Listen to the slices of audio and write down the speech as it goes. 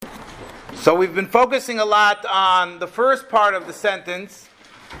So we've been focusing a lot on the first part of the sentence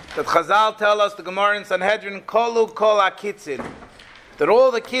that Chazal tell us, the Gemara in Sanhedrin, Kolu kol Kitzin, that all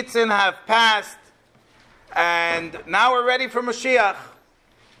the Kitzin have passed, and now we're ready for Mashiach.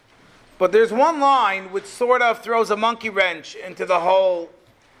 But there's one line which sort of throws a monkey wrench into the whole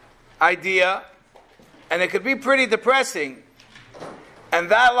idea, and it could be pretty depressing.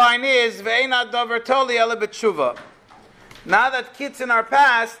 And that line is, Ve'ein hadavar toloy elah b'tshuva. Now that Kitzin are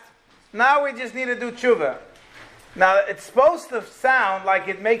past, now we just need to do tshuva. Now, it's supposed to sound like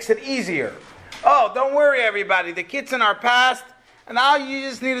it makes it easier. Oh, don't worry everybody, the Kitzin are past, and now you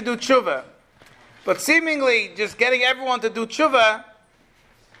just need to do tshuva. But seemingly, just getting everyone to do tshuva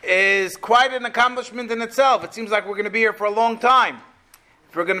is quite an accomplishment in itself. It seems like we're going to be here for a long time.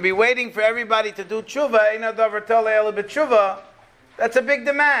 If we're going to be waiting for everybody to do tshuva, eina davar toloy elah b'tshuva, that's a big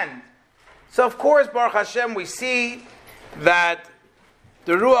demand. So of course, Baruch Hashem, we see that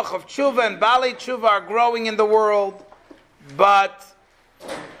the ruach of tshuva and balei tshuva are growing in the world, but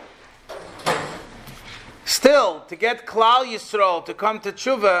still, to get Klal Yisrael to come to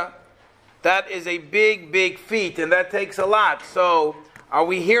tshuva, that is a big, big feat, and that takes a lot. So, are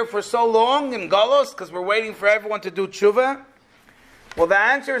we here for so long in Golos because we're waiting for everyone to do tshuva? Well, the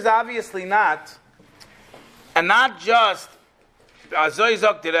answer is obviously not. And not just Azoy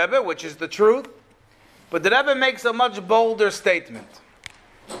Zok the Rebbe, which is the truth, but the Rebbe makes a much bolder statement.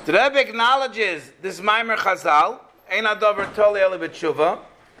 The Rebbe acknowledges this Maimer Chazal, Ein hadavar toloy elah b'tshuva,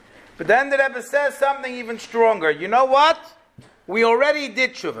 but then the Rebbe says something even stronger. You know what? We already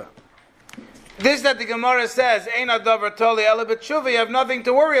did tshuva. This that the Gemara says, Ein hadavar toloy elah b'tshuva, you have nothing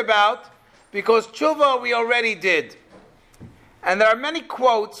to worry about, because tshuva we already did. And there are many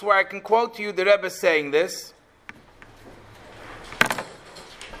quotes where I can quote to you the Rebbe saying this.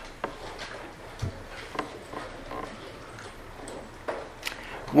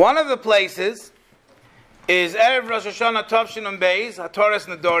 One of the places is Erev Rosh Hashanah Tovshin and Beis, HaToras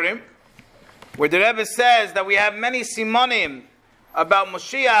Nedorim, where the Rebbe says that we have many simonim about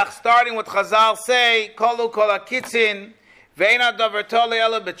Moshiach, starting with Chazal say, Kolu kol Kitzin, Ve'ein hadavar toloy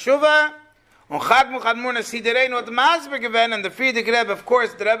elah b'tshuva, und Chag Muchad Mur Nesidereinu at Masber given, and the Frierdiker Rebbe, of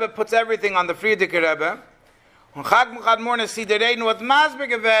course, the Rebbe puts everything on the Frierdiker Rebbe, und Chag Muchad Mur Nesidereinu at Masber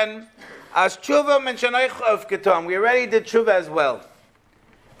given, as tshuva men shanoich of Ketom. We already did tshuva as well.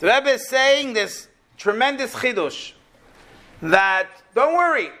 The Rebbe is saying this tremendous chidush, that don't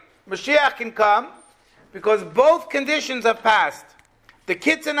worry, Mashiach can come, because both conditions have passed. The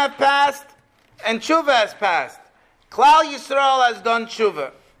Kitzin have passed, and tshuva has passed. Klal Yisrael has done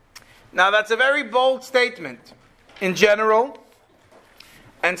tshuva. Now that's a very bold statement in general,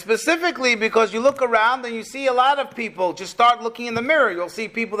 and specifically because you look around and you see a lot of people, just start looking in the mirror, you'll see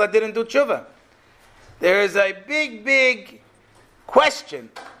people that didn't do tshuva. There is a big, big question.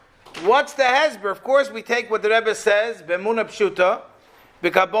 What's the hesber? Of course, we take what the Rebbe says, B'emuna pshuta,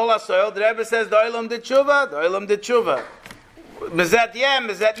 B'kabol hasoil. The Rebbe says, the olam did tshuva, Mezet yem,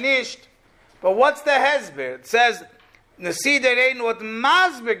 mezet nisht. But what's the hesber? It says, Nesidereinu what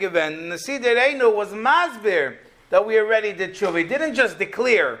masber given. Nesidereinu was masber that we already did tshuva. He didn't just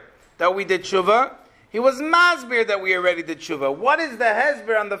declare that we did tshuva. He was masber that we already did tshuva. What is the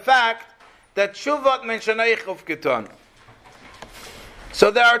hesber on the fact that tshuvat men shanoich of keton? So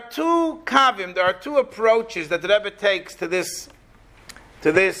there are two kavim, there are two approaches that the Rebbe takes to this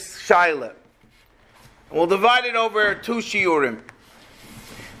shaila. We'll divide it over two shiurim.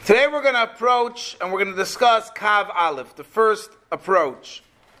 Today we're going to approach and we're going to discuss Kav Aleph, the first approach.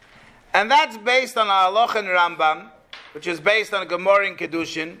 And that's based on Halacha and Rambam, which is based on a Gemara in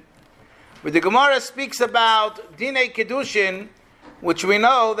Kedushin. But the Gemara speaks about Dinei Kedushin, which we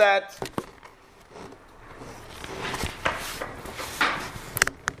know that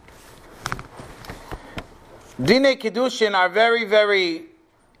Dinei Kedushin are very, very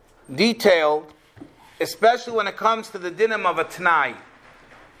detailed, especially when it comes to the dinim of a Tanai.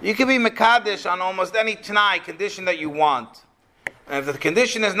 You can be Mekadesh on almost any Tanai condition that you want. And if the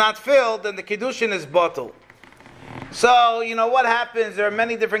condition is not filled, then the Kedushin is bottled. So, you know what happens? There are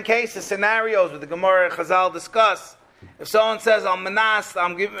many different cases, scenarios with the Gemara and Chazal discuss. If someone says, I'm Manas,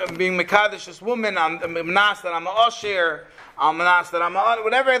 I'm being Mekadesh this woman, I'm Manas that I'm a Osher, I'm Manas that I'm a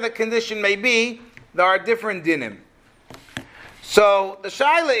whatever the condition may be, there are different dinim. So the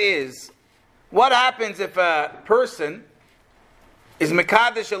shaila is, what happens if a person is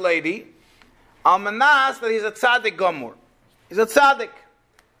mekadesh a lady, al manas that he's a tzaddik gomor? He's a tzaddik.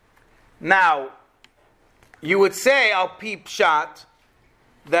 Now, you would say, al pi pshat,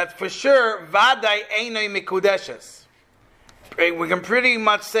 that for sure, vaday einay mikudeshes. We can pretty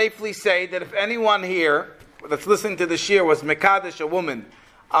much safely say that if anyone here that's listening to the shir was mekadesh a woman,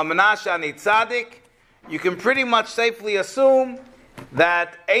 Amnasha ani tzadik, you can pretty much safely assume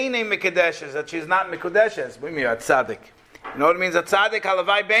that Eine Mikudeshes, that she's not Mikudeshes. What do you mean, a tzaddik? You know what it means? A tzaddik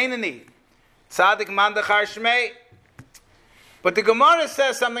halavai beinani. Tzaddik mandachar shmei. But the Gemara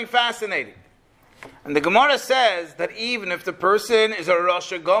says something fascinating. And the Gemara says that even if the person is a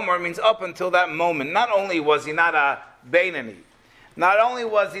Rosh Gomer, it means up until that moment, not only was he not a beinani, not only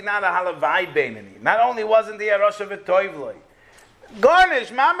was he not a halavai beinani, not only wasn't he a Rosh V'toivloi, garnish,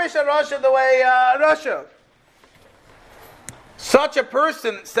 mamish a Rosh the way Rosh. Such a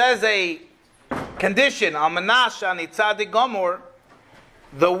person says a condition, Amanash ani tzadik gomor,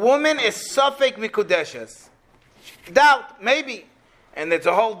 the woman is Safek Mikudeshes. Doubt, maybe. And it's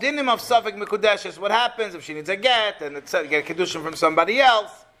a whole dinim of Safek Mikudeshes. What happens if she needs a get and it's get a kedushin from somebody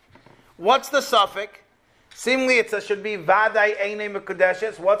else? What's the Safek? Seemingly it should be Vadai Eine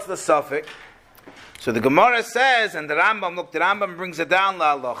Mikudeshes. What's the Safek? So the Gemara says, and the Rambam brings it down,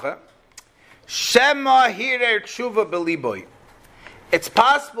 La Alocha, Shema hirer tshuva beliboy. It's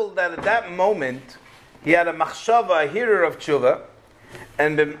possible that at that moment he had a machshava, a hearer of tshuva,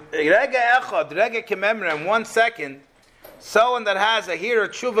 and rega echad, rega kememra, in 1 second, someone that has a hearer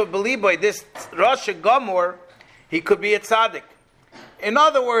tshuva beliboy, this Rosh Gomor, he could be a tzaddik. In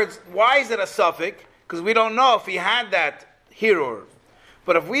other words, why is it a suffix? Because we don't know if he had that hearer.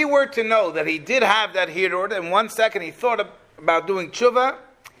 But if we were to know that he did have that hearer, and 1 second he thought about doing tshuva,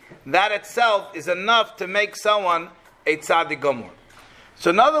 that itself is enough to make someone a tzaddik gomor. So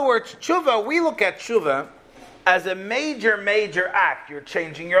in other words, tshuva, we look at tshuva as a major act. You're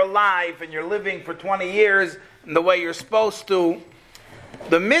changing your life and you're living for 20 years in the way you're supposed to.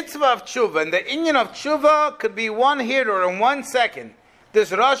 The mitzvah of tshuva and the inyan of tshuva could be one hearer in 1 second.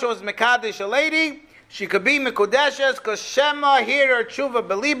 This Rosh was mekadesh a lady, she could be mekudeshes because shema hearer tshuva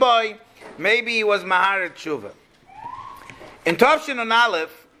beliboy, maybe he was mahar tshuva. In Tavshin and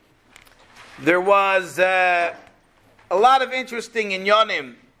Aleph, there was a lot of interesting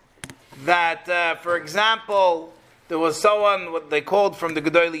inyanim that, for example, there was someone, what they called from the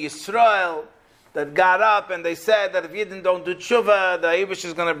Gedolei Yisrael, that got up and they said that if Yidden don't do tshuva, the Eibush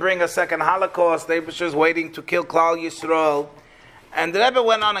is going to bring a second Holocaust. The Eibush is waiting to kill Klal Yisrael. And the Rebbe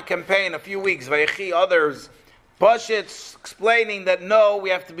went on a campaign a few weeks, Vayechi, others, Pashits, explaining that no, we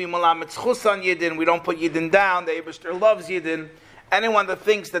have to be Malamet Chus on Yidden, we don't put Yidden down, the Eibushter loves Yidden. Anyone that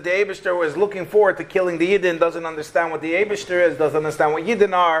thinks that the Eibushter was looking forward to killing the Yidden doesn't understand what the Eibushter is, doesn't understand what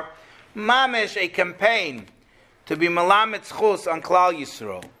Yidden are. Mamish, a campaign to be Malamet Chus on Klal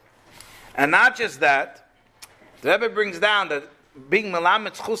Yisrael. And not just that, the Rebbe brings down that being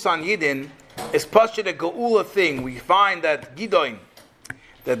Malamet Chus on Yidden is Pashit a Geula thing. We find that Gideon,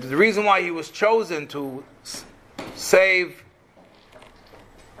 that the reason why he was chosen to save,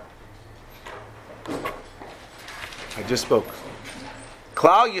 I just spoke,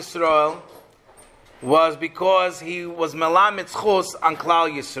 Klal Yisrael, was because he was Melamed Chus on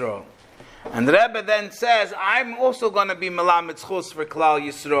Klal Yisrael. And the Rebbe then says, I'm also going to be Melamed Chus for Klal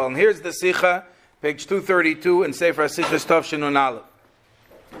Yisrael. And here's the Sikha, page 232, in Sefer HaSichos Tavshin Nun Aleph.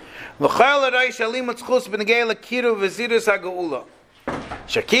 V'chol Reish Alimut Chus b'negei l'kiru v'zirus ha'geula.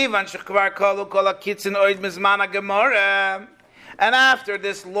 Shakivan shekvar kalu kol ha'kitzin oid mizman ha'gemara. And after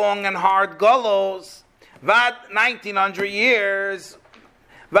this long and hard gallows, 1900 years,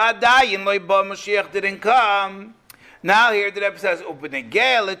 v'adayin loy ba Mashiach didn't come. Now here the Rebbe says,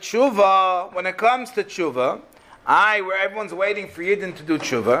 u'b'negei l'tshuva, when it comes to tshuva, where everyone's waiting for Yidden to do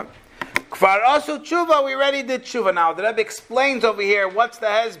tshuva, kfar also tshuva, we already did tshuva. Now the Rebbe explains over here, what's the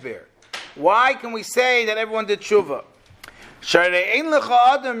hezber? Why can we say that everyone did tshuva?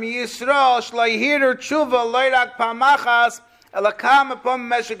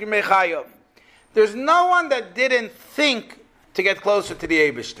 There's no one that didn't think to get closer to the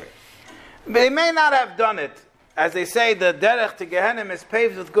Eibishter. They may not have done it. As they say, the derech to Gehenim is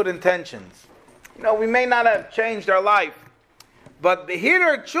paved with good intentions. We may not have changed our life. But the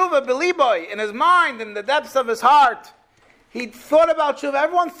hearer tshuva beliboy, in his mind, in the depths of his heart, he thought about tshuva.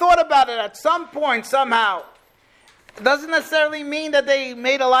 Everyone thought about it at some point, somehow. It doesn't necessarily mean that they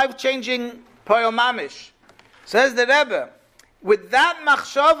made a life-changing poyel mamish. Says the Rebbe, with that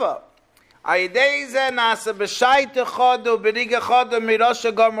machshava,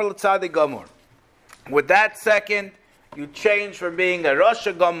 with that second, you change from being a Rosh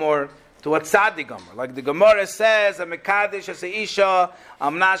Gomor to a Tzaddik Gomor. Like the Gemara says, a Mekadesh as a Isha,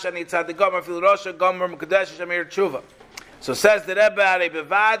 Amnash ani Tzaddik Gomor, fil Rosh Gomor, Mekadesh Shamir Tshuva. So says the Rebbe, Arei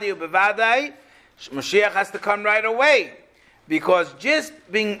bevadi ubevadai, Mashiach has to come right away. Because just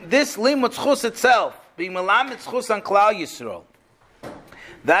being this limut chus itself, being melamed chus on Klal Yisrael,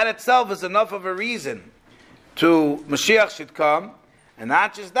 that itself is enough of a reason to Mashiach should come. And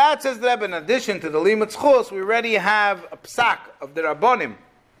not just that, says the Rebbe, in addition to the limud zchus, we already have a psak of the Rabbonim.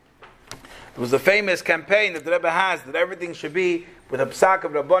 It was a famous campaign that the Rebbe has, that everything should be with a psak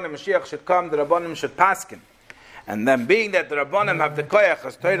of Rabbonim. Mashiach should come, the Rabbonim should paskin. And then being that the Rabbonim have the koyach,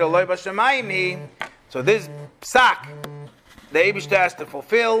 as toloy b'shamayim, so this psak, the Eibishter has to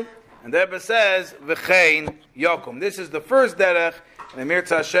fulfill, and the Rebbe says, v'chein yokum. This is the first derech, and Emir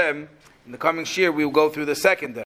Hashem, in the coming year we will go through the second derech.